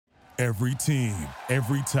Every team,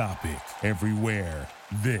 every topic, everywhere.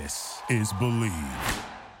 This is Believe.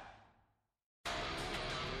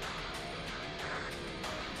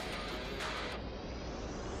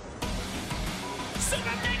 Super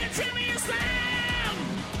Mega Trivia Slam!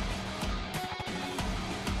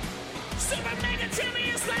 Super Mega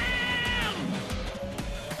Trivia Slam!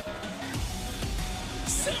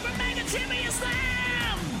 Super Mega Trivia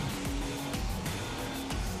Slam!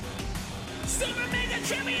 Super Mega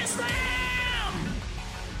Trivia Slam!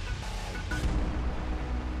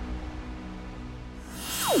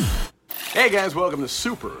 Hey guys, welcome to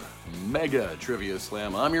Super Mega Trivia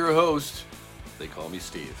Slam. I'm your host. They call me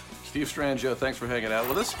Steve. Steve Strangio, thanks for hanging out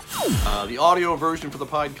with us. The audio version for the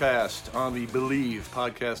podcast on the Believe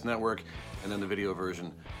Podcast Network, and then the video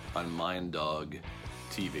version on MindDog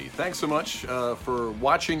TV. Thanks so much for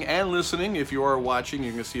watching and listening. If you are watching,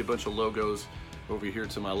 you're going to see a bunch of logos over here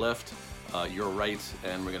to my left. You're right,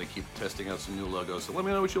 and we're going to keep testing out some new logos, so let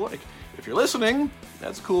me know what you like. If you're listening,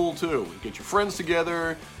 that's cool too. Get your friends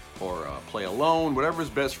together, or play alone. Whatever is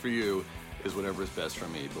best for you is whatever is best for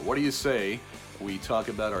me. But what do you say we talk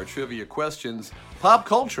about our trivia questions? Pop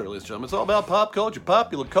culture, ladies and gentlemen. It's all about pop culture,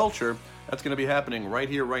 popular culture. That's going to be happening right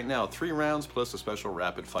here, right now. 3 rounds plus a special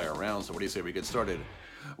rapid fire round. So what do you say we get started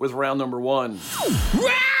with round number 1?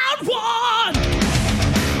 Round 1!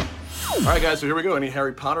 All right, guys, so here we go. Any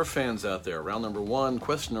Harry Potter fans out there? Round number 1,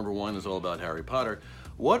 question number 1 is all about Harry Potter.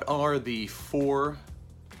 What are the 4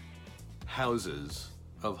 houses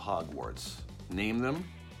of Hogwarts? Name them,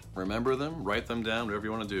 remember them, write them down, whatever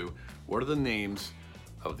you want to do. What are the names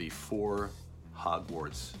of the 4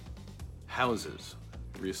 Hogwarts houses?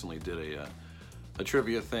 Recently did a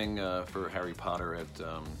trivia thing for Harry Potter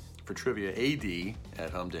for Trivia AD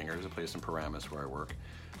at Humdinger's, a place in Paramus where I work.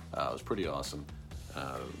 It was pretty awesome.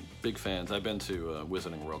 Big fans. I've been to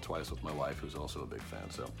Wizarding World twice with my wife, who's also a big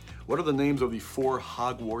fan. So, what are the names of the 4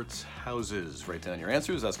 Hogwarts houses? Write down your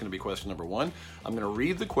answers. That's going to be question number 1. I'm going to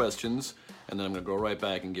read the questions, and then I'm going to go right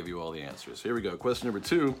back and give you all the answers. Here we go. Question number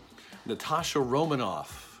 2. Natasha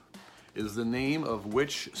Romanoff is the name of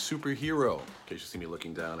which superhero? In case you see me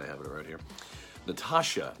looking down, I have it right here.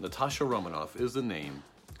 Natasha Romanoff is the name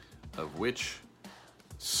of which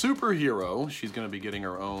superhero? She's going to be getting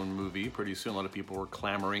her own movie pretty soon. A lot of people were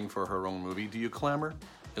clamoring for her own movie. Do you clamor?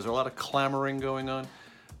 Is there a lot of clamoring going on?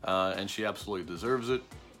 And she absolutely deserves it.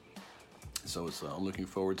 So I'm looking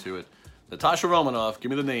forward to it. Natasha Romanoff,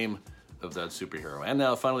 give me the name of that superhero. And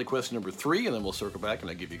now finally question number 3, and then we'll circle back and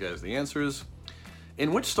I'll give you guys the answers.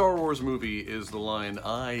 In which Star Wars movie is the line,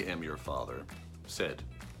 "I am your father," said?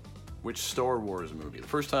 Which Star Wars movie? The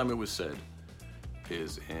first time it was said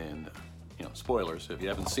is in... spoilers, if you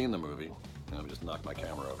haven't seen the movie, let me just knock my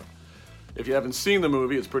camera over. If you haven't seen the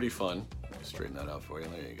movie, it's pretty fun. Let me straighten that out for you.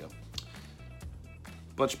 There you go.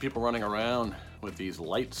 Bunch of people running around with these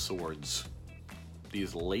light swords.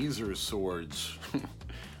 These laser swords.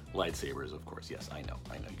 Lightsabers, of course. Yes, I know.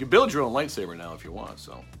 You can build your own lightsaber now if you want,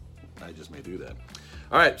 so I just may do that.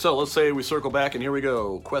 All right, so let's say we circle back, and here we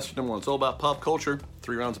go. Question number 1. It's all about pop culture.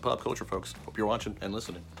 3 rounds of pop culture, folks. Hope you're watching and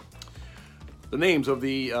listening. The names of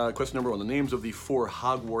the, question number 1, the names of the 4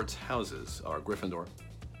 Hogwarts houses are Gryffindor,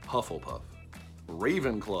 Hufflepuff,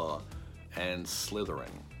 Ravenclaw, and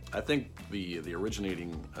Slytherin. I think the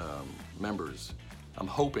originating members, I'm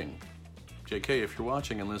hoping, JK, if you're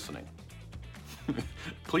watching and listening,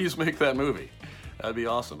 please make that movie. That'd be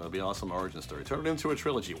awesome. That'd be an awesome origin story. Turn it into a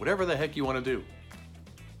trilogy, whatever the heck you want to do.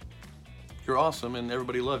 You're awesome and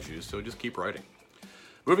everybody loves you, so just keep writing.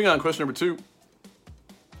 Moving on, question number 2.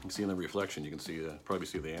 You can see in the reflection, you can see probably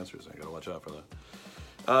see the answers. I gotta watch out for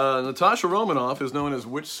that. Natasha Romanoff is known as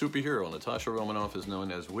which superhero? Natasha Romanoff is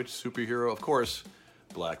known as which superhero? Of course,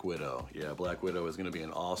 Black Widow. Yeah, Black Widow is gonna be an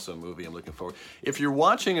awesome movie. I'm looking forward. If you're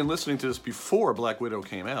watching and listening to this before Black Widow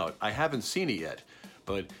came out, I haven't seen it yet.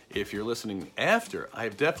 But if you're listening after,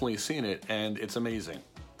 I've definitely seen it, and it's amazing.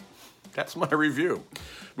 That's my review.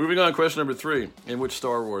 Moving on, question number 3. In which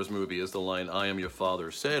Star Wars movie is the line, "I am your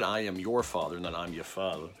father" said? I am your father, not I'm your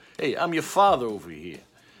father. Hey, I'm your father over here.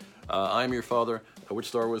 I am your father. Which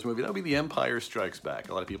Star Wars movie? That would be The Empire Strikes Back.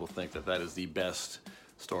 A lot of people think that is the best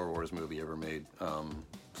Star Wars movie ever made.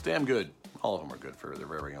 It's damn good. All of them are good for their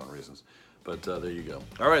very own reasons. But there you go.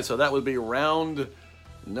 All right, so that would be round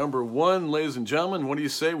number 1, ladies and gentlemen. What do you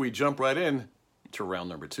say we jump right in to round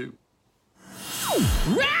number 2?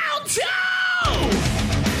 Round 2!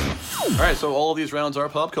 All right, so all of these rounds are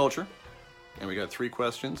pop culture. And we got 3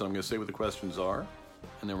 questions. I'm going to say what the questions are.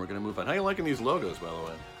 And then we're going to move on. How are you liking these logos, by the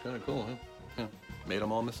way? Kind of cool, huh? Yeah, made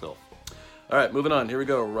them all myself. All right, moving on. Here we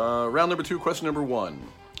go. Round number 2, question number 1.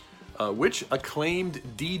 Which acclaimed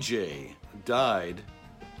DJ died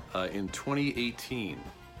in 2018,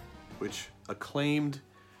 which acclaimed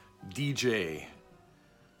DJ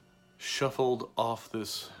shuffled off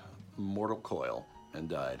this mortal coil and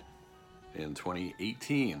died in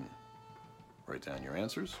 2018? Write down your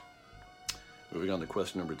answers. Moving on to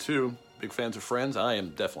question number 2. Big fans of Friends? I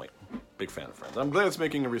am definitely a big fan of Friends. I'm glad it's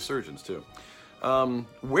making a resurgence, too.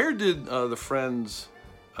 Where did the Friends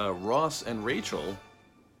Ross and Rachel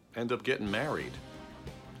end up getting married?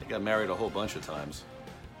 They got married a whole bunch of times.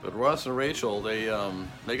 But Ross and Rachel, they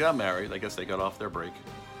got married. I guess they got off their break.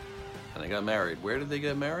 And they got married. Where did they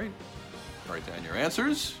get married? Write down your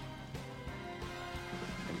answers.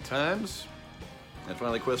 Many times. And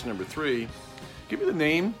finally, question number 3. Give me the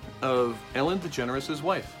name of Ellen DeGeneres'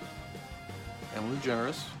 wife. Ellen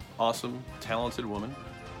DeGeneres, awesome, talented woman,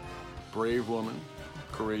 brave woman,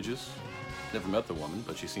 courageous. Never met the woman,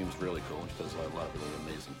 but she seems really cool. She does a lot of really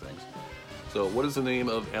amazing things. So what is the name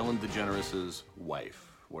of Ellen DeGeneres'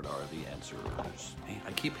 wife? What are the answers? Hey,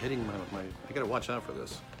 I keep hitting my I gotta watch out for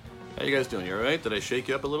this. How you guys doing? You all right? Did I shake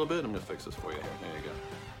you up a little bit? I'm gonna fix this for you here. There you go.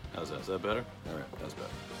 How's that? Is that better? All right, that's better.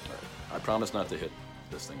 All right. I promise not to hit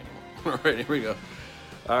this thing anymore. All right, here we go.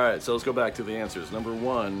 All right, so let's go back to the answers. Number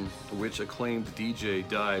 1, which acclaimed DJ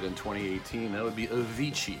died in 2018? That would be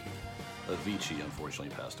Avicii. Avicii,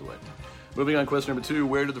 unfortunately, passed away. Moving on, question number 2.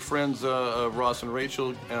 Where did the Friends Ross and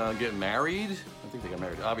Rachel get married? I think they got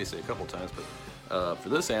married, obviously, a couple times, but for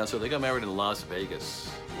this answer, they got married in Las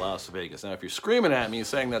Vegas. Las Vegas. Now, if you're screaming at me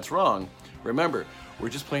saying that's wrong, remember, we're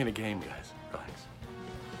just playing a game, guys. Relax.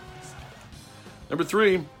 Number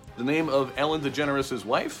 3, the name of Ellen DeGeneres'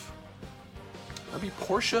 wife? That'd be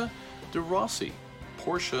Portia de Rossi.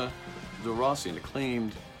 Portia de Rossi, an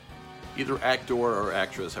acclaimed either actor or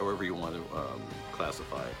actress, however you want to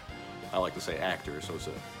classify it. I like to say actor, so it's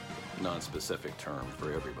a non-specific term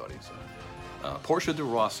for everybody. So, Portia de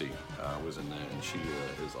Rossi was in there, and she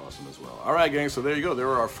is awesome as well. All right, gang, so there you go. There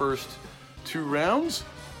are our first 2 rounds.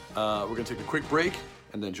 We're going to take a quick break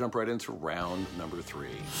and then jump right into round number 3.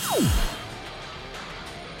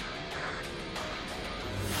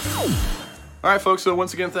 All right, folks, so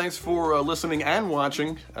once again, thanks for listening and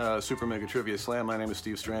watching Super Mega Trivia Slam. My name is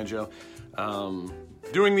Steve Strangio.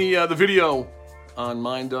 Doing the video on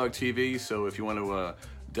MindDog TV, so if you want to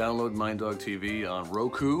download MindDog TV on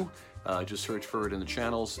Roku, just search for it in the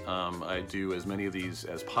channels. I do as many of these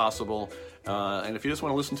as possible. And if you just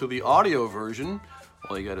want to listen to the audio version,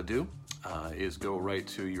 all you got to do is go right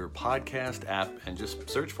to your podcast app and just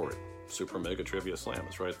search for it. Super Mega Trivia Slam.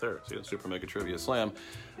 It's right there. See it? Super Mega Trivia Slam.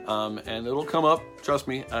 And it'll come up. Trust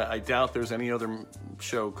me, I doubt there's any other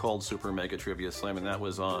show called Super Mega Trivia Slam, and that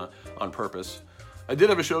was on purpose. I did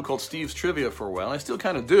have a show called Steve's Trivia for a while, and I still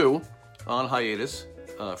kind of do, on hiatus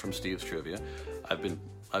from Steve's Trivia.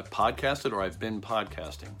 I've podcasted, or I've been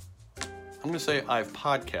podcasting. I'm going to say I've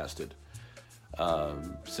podcasted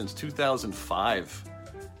since 2005,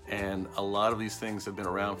 and a lot of these things have been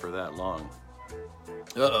around for that long.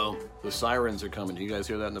 Uh-oh, the sirens are coming. Do you guys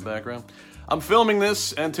hear that in the background? I'm filming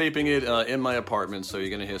this and taping it in my apartment, so you're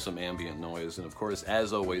going to hear some ambient noise. And of course,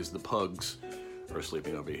 as always, the pugs are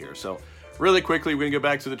sleeping over here. So really quickly, we're going to go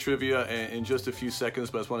back to the trivia in just a few seconds,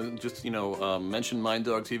 but I just want to mention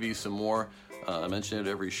MindDog TV some more. I mention it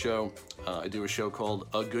every show. I do a show called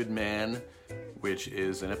A Good Man, which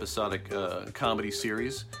is an episodic comedy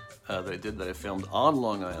series that I filmed on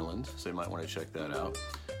Long Island, so you might want to check that out.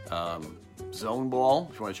 Zone Ball,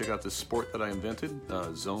 if you want to check out this sport that I invented,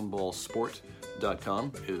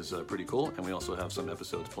 zoneballsport.com is pretty cool, and we also have some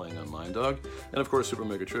episodes playing on MindDog, and of course Super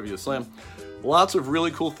Mega Trivia Slam. Lots of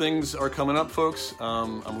really cool things are coming up, folks.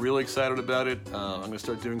 I'm really excited about it. I'm going to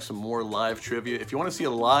start doing some more live trivia. If you want to see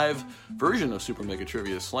a live version of Super Mega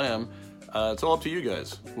Trivia Slam, it's all up to you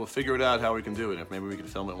guys. We'll figure it out how we can do it. If maybe we can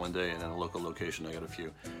film it one day in a local location. I got a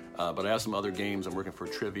few. But I have some other games. I'm working for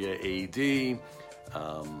Trivia AD.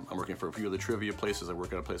 I'm working for a few other trivia places. I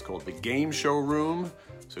work at a place called The Game Show Room.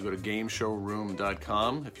 So go to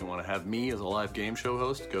gameshowroom.com. If you want to have me as a live game show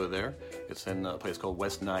host, go there. It's in a place called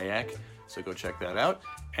West Nyack. So go check that out.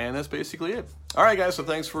 And that's basically it. All right, guys. So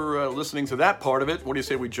thanks for listening to that part of it. What do you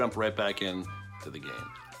say we jump right back in to the game?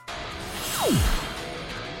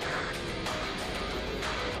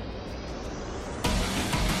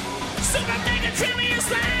 Super Mega Trivia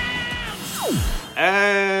Slam!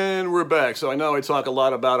 And we're back. So I know I talk a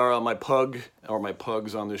lot about my pug, or my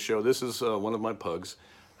pugs on this show. This is one of my pugs.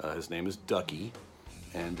 His name is Ducky.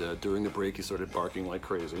 And during the break, he started barking like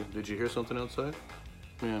crazy. Did you hear something outside?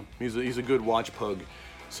 Yeah, he's a good watch pug.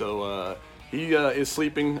 So he is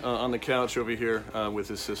sleeping on the couch over here with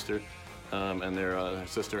his sister. And their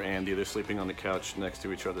sister Andy, they're sleeping on the couch next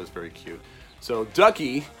to each other. It's very cute. So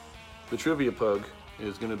Ducky, the trivia pug,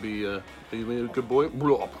 is going to be a good boy.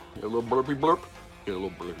 Blurp. A little blurpy blurp. Get a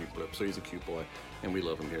little blurpy blurp. So he's a cute boy, and we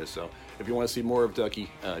love him here. So if you want to see more of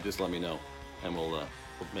Ducky, just let me know, and we'll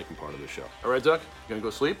make him part of the show. All right, Duck, you gonna go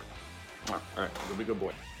sleep? All right, you'll be a good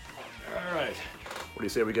boy. All right. What do you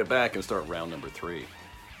say we get back and start round number 3?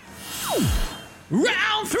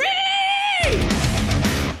 Round 3!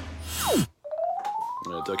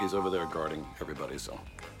 Ducky's over there guarding everybody, so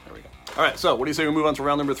there we go. All right, so what do you say we move on to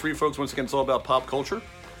round number 3, folks? Once again, it's all about pop culture.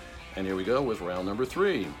 And here we go with round number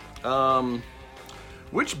 3.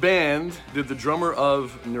 Which band did the drummer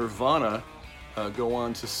of Nirvana go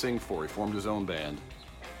on to sing for? He formed his own band.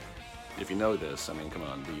 If you know this, I mean, come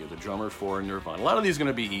on, the drummer for Nirvana. A lot of these are going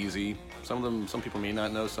to be easy. Some people may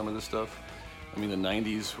not know some of this stuff. I mean, the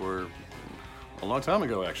 90s were a long time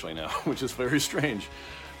ago, actually, now, which is very strange.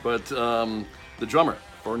 But the drummer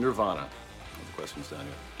for Nirvana. The question's down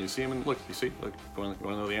here. Can you see him? Look, you see? Look, you want to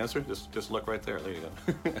know the answer? Just look right there. There you go.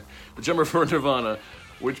 The drummer for Nirvana.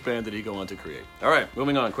 Which band did he go on to create? All right,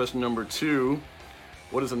 moving on. Question number 2.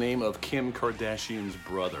 What is the name of Kim Kardashian's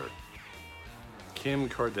brother? Kim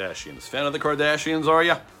Kardashian. Fan of the Kardashians, are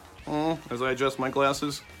ya? As I adjust my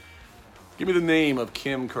glasses. Give me the name of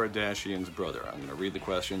Kim Kardashian's brother. I'm going to read the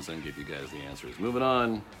questions and give you guys the answers. Moving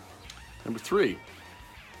on. Number 3.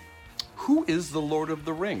 Who is the Lord of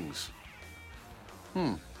the Rings?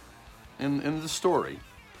 In the story,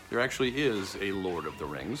 there actually is a Lord of the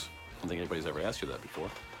Rings. I don't think anybody's ever asked you that before.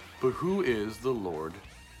 But who is the Lord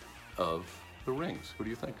of the Rings? Who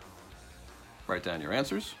do you think? Write down your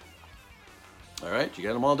answers. All right, you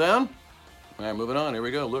got them all down? All right, moving on. Here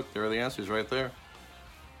we go. Look, there are the answers right there.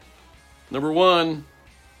 Number 1,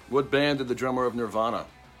 what band did the drummer of Nirvana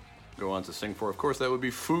go on to sing for? Of course, that would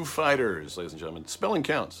be Foo Fighters, ladies and gentlemen. Spelling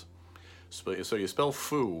counts. So you spell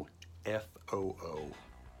Foo, F-O-O.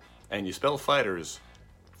 And you spell fighters,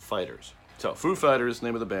 fighters. So, Foo Fighters,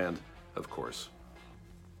 name of the band, of course.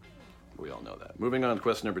 We all know that. Moving on to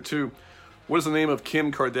question number 2. What is the name of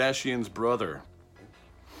Kim Kardashian's brother?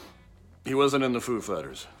 He wasn't in the Foo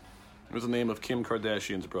Fighters. What was the name of Kim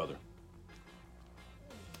Kardashian's brother?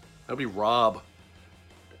 That'd be Rob.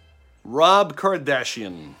 Rob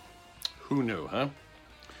Kardashian. Who knew, huh?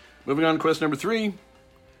 Moving on to question number 3.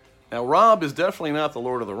 Now, Rob is definitely not the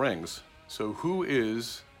Lord of the Rings. So who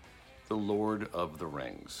is the Lord of the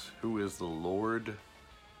Rings? Who is the Lord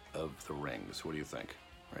of the Rings? What do you think?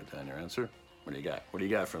 Write down your answer. What do you got? What do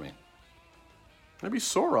you got for me? That'd be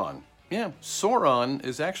Sauron. Yeah, Sauron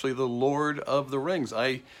is actually the Lord of the Rings.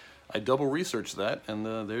 I double researched that, and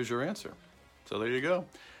there's your answer. So there you go.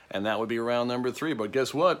 And that would be round number 3. But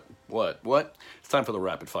guess what? What? It's time for the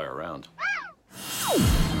rapid fire round.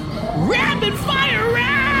 Rapid fire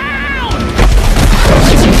round!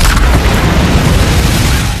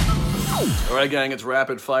 All right, gang, it's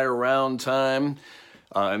rapid fire round time.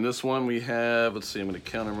 And this one we have, let's see, I'm going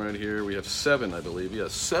to count them right here. We have 7, I believe. Yeah,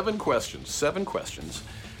 7 questions. 7 questions.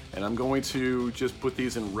 And I'm going to just put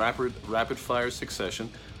these in rapid fire succession.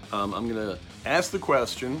 I'm going to ask the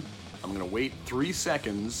question. I'm going to wait 3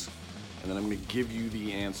 seconds. And then I'm going to give you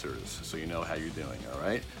the answers so you know how you're doing, all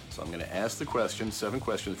right? So I'm going to ask the question, 7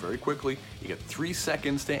 questions, very quickly. You get 3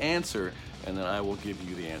 seconds to answer, and then I will give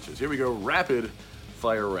you the answers. Here we go, rapid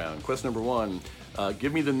fire round. Question number 1,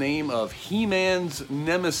 give me the name of He-Man's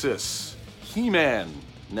nemesis. He-Man.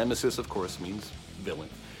 Nemesis, of course, means villain.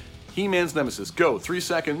 He-Man's nemesis. Go, 3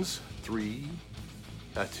 seconds. 3,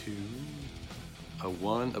 2,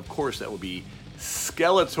 1. Of course, that would be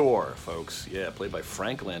Skeletor, folks. Yeah, played by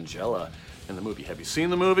Frank Langella in the movie. Have you seen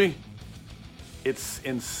the movie? It's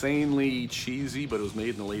insanely cheesy, but it was made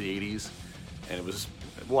in the late 80s, and it was,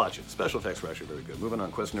 watch it. Special effects were actually very good. Moving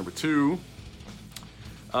on, question number 2.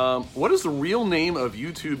 What is the real name of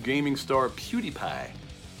YouTube gaming star PewDiePie?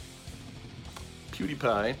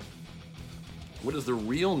 PewDiePie. What is the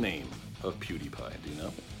real name of PewDiePie? Do you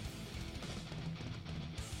know?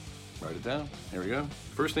 Write it down. There we go.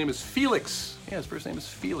 First name is Felix. Yeah, his first name is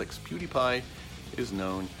Felix. PewDiePie is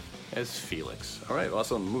known as Felix. All right,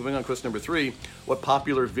 awesome. Moving on, question number 3. What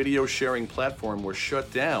popular video sharing platform was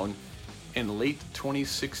shut down in late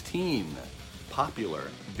 2016? Popular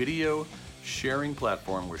video sharing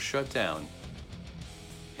platform was shut down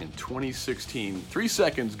in 2016. 3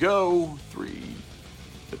 seconds, go. 3,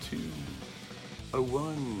 2,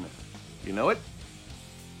 1. You know it?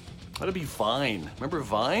 That'd be Vine. Remember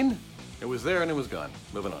Vine? It was there and it was gone.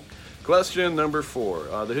 Moving on. Question number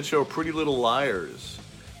 4. The hit show Pretty Little Liars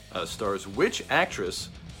stars which actress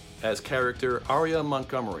as character Aria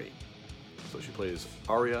Montgomery? So she plays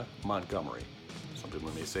Aria Montgomery. Some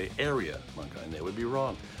people may say Aria Montgomery, and they would be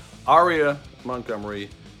wrong. Aria Montgomery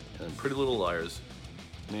in Pretty Little Liars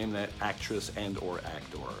Name that actress and or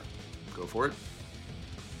actor. Go for it.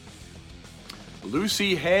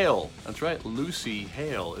 Lucy Hale. That's right, Lucy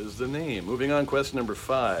Hale is the name. Moving on, question number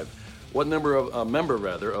 5. What member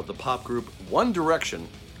of the pop group One Direction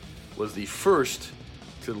was the first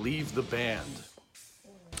to leave the band?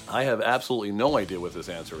 I have absolutely no idea what this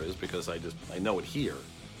answer is because I know it here,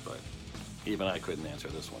 but even I couldn't answer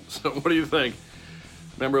this one. So what do you think?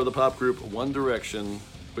 Member of the pop group One Direction,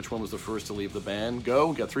 which one was the first to leave the band?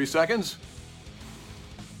 Go, got 3 seconds.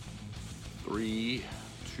 3,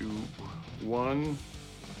 2, 1. It'd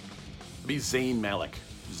be Zayn Malik.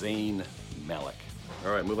 Zayn Malik.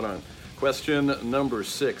 All right, moving on. Question number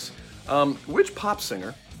 6. Which pop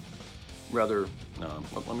singer, let me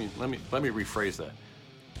rephrase that.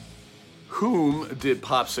 Whom did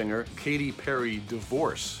pop singer Katy Perry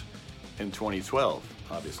divorce in 2012?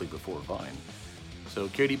 Obviously before Vine. So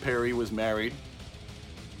Katy Perry was married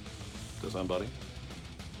to somebody,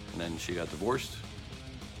 and then she got divorced.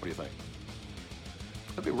 What do you think?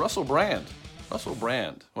 That'd be Russell Brand. Russell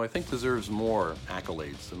Brand, who I think deserves more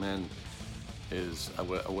accolades. The man is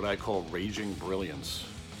what I call raging brilliance.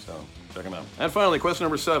 So check him out. And finally, question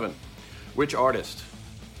number 7. Which artist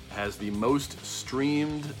has the most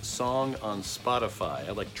streamed song on Spotify?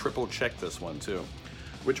 I'd like triple check this one too.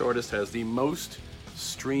 Which artist has the most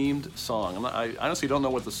streamed song? I honestly don't know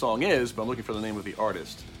what the song is, but I'm looking for the name of the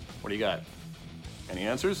artist. What do you got? Any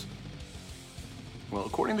answers? Well,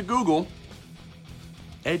 according to Google,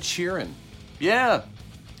 Ed Sheeran. Yeah,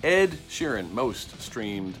 Ed Sheeran, most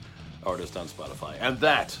streamed artist on Spotify. And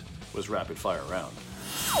that was Rapid Fire Round.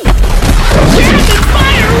 Rapid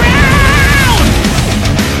Fire Round!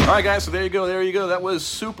 All right, guys, so there you go. That was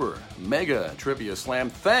Super Mega Trivia Slam.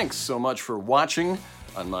 Thanks so much for watching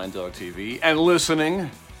on MindDog TV and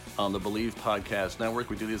listening on the Believe Podcast Network.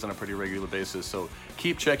 We do these on a pretty regular basis, so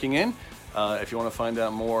keep checking in. If you want to find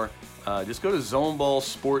out more, just go to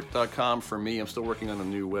zoneballsport.com for me. I'm still working on a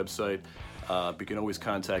new website. You can always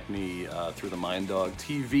contact me through the MindDog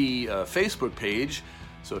TV Facebook page.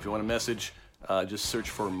 So if you want to message, just search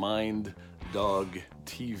for MindDog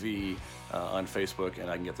TV on Facebook, and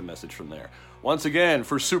I can get the message from there. Once again,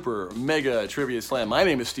 for Super Mega Trivia Slam, my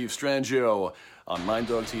name is Steve Strangio on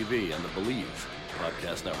MindDog TV and the Believe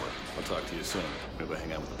Podcast Network. I'll talk to you soon. I'm going to go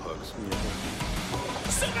hang out with the pugs.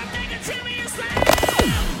 Super Mega Trivia Slam!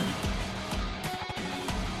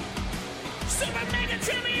 Super Mega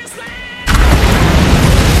Trivia Slam!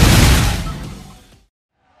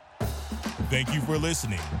 Thank you for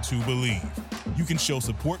listening to Believe. You can show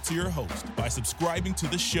support to your host by subscribing to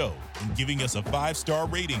the show and giving us a 5-star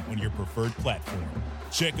rating on your preferred platform.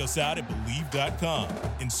 Check us out at Believe.com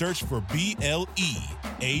and search for BLEAV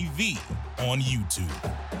on YouTube.